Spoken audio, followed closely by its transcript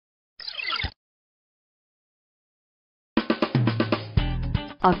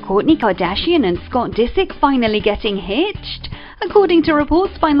Are Kourtney Kardashian and Scott Disick finally getting hitched? According to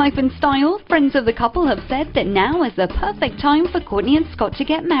reports by Life and Style, friends of the couple have said that now is the perfect time for Kourtney and Scott to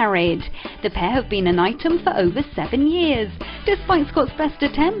get married. The pair have been an item for over 7 years. Despite Scott's best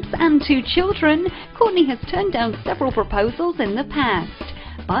attempts and 2 children, Kourtney has turned down several proposals in the past.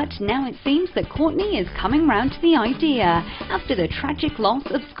 But now it seems that Kourtney is coming round to the idea after the tragic loss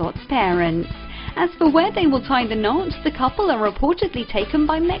of Scott's parents. As for where they will tie the knot, the couple are reportedly taken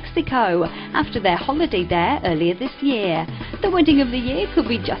by Mexico after their holiday there earlier this year. The wedding of the year could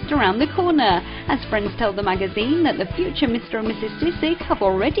be just around the corner, as friends tell the magazine that the future Mr. and Mrs. Disick have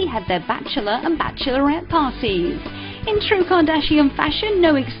already had their bachelor and bachelorette parties. In true Kardashian fashion,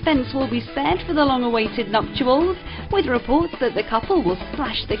 no expense will be spared for the long-awaited nuptials, with reports that the couple will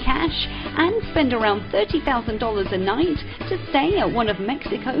splash the cash and spend around $30,000 a night to stay at one of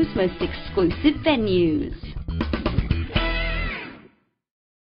Mexico's most exclusive venues.